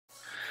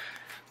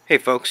Hey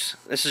folks,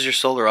 this is your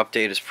solar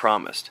update as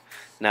promised.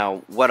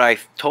 Now, what I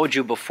told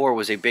you before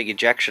was a big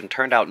ejection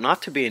turned out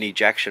not to be an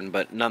ejection,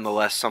 but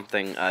nonetheless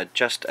something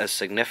just as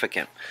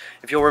significant.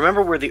 If you'll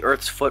remember where the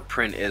Earth's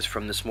footprint is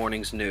from this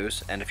morning's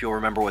news, and if you'll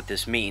remember what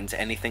this means,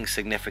 anything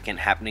significant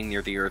happening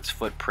near the Earth's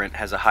footprint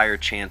has a higher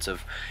chance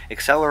of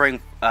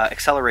accelerating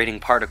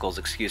particles,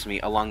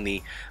 along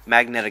the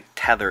magnetic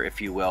tether,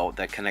 if you will,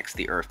 that connects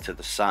the Earth to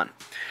the Sun.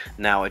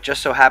 Now, it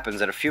just so happens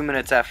that a few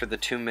minutes after the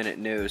 2-minute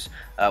news,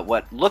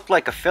 what looked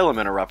like a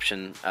filament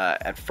eruption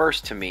at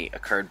first to me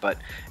occurred, but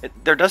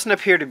there doesn't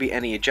appear to be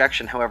any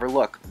ejection. However,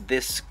 look,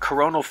 this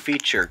coronal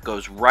feature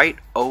goes right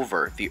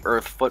over the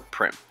Earth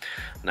footprint.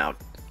 Now,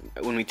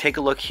 when we take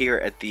a look here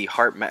at the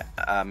heart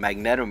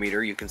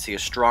magnetometer, you can see a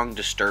strong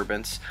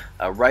disturbance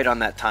right on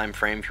that time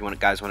frame. If you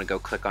guys want to go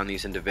click on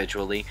these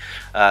individually,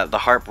 the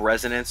HARP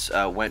resonance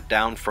went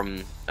down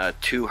from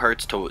 2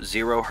 Hertz to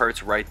 0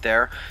 Hertz right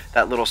there.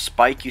 That little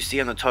spike you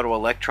see on the total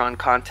electron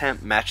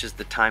content matches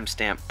the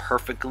timestamp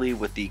perfectly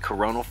with the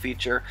coronal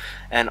feature,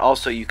 and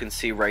also you can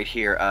see right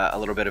here a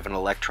little bit of an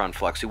electron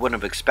flux. We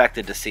wouldn't have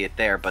expected to see it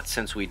there, but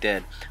since we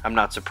did, I'm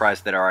not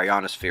surprised that our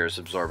ionosphere is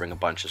absorbing a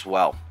bunch as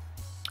well.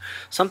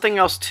 Something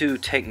else to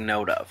take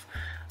note of.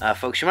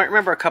 Folks, you might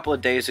remember a couple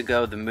of days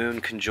ago the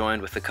moon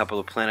conjoined with a couple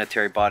of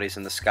planetary bodies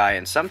in the sky,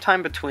 and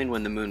sometime between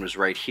when the moon was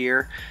right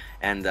here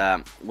and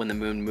when the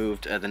moon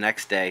moved the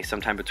next day,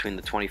 sometime between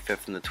the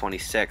 25th and the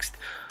 26th,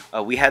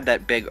 we had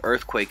that big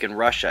earthquake in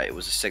Russia. It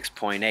was a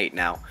 6.8.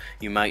 Now,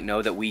 you might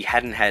know that we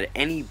hadn't had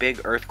any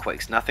big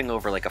earthquakes, nothing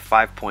over like a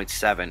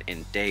 5.7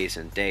 in days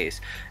and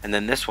days. And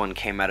then this one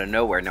came out of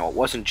nowhere. Now, it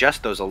wasn't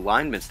just those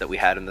alignments that we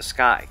had in the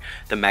sky.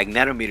 The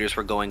magnetometers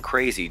were going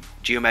crazy.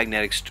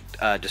 Geomagnetic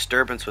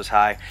disturbance was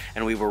high,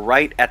 and we were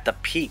right at the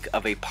peak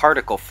of a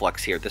particle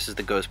flux here. This is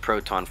the ghost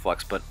proton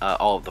flux, but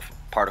all of the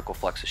particle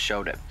fluxes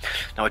showed it.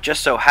 Now, it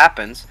just so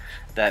happens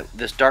that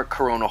this dark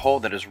coronal hole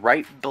that is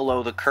right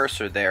below the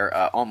cursor there,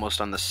 almost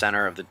on the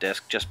center of the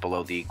disk, just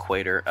below the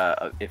equator,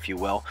 if you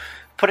will,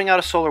 putting out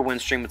a solar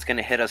wind stream that's going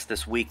to hit us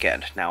this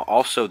weekend. Now,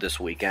 also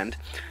this weekend,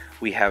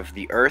 we have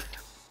the Earth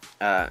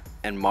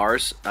and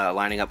Mars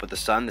lining up with the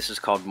Sun. This is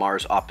called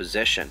Mars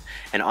opposition.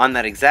 And on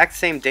that exact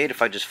same date,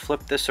 if I just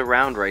flip this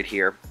around right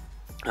here,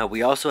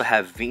 we also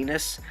have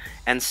Venus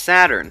and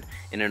Saturn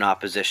in an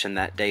opposition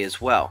that day as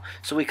well.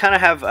 So we kind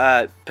of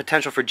have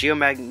potential for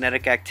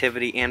geomagnetic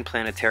activity and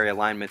planetary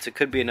alignments. It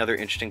could be another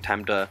interesting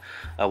time to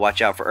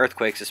watch out for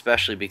earthquakes,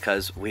 especially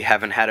because we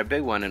haven't had a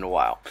big one in a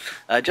while.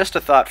 Just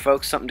a thought,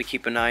 folks, something to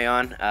keep an eye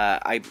on.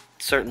 I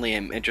certainly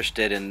am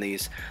interested in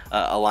these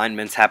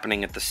alignments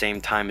happening at the same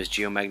time as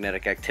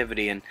geomagnetic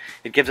activity, and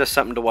it gives us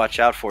something to watch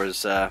out for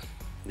as the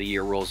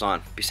year rolls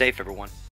on. Be safe, everyone.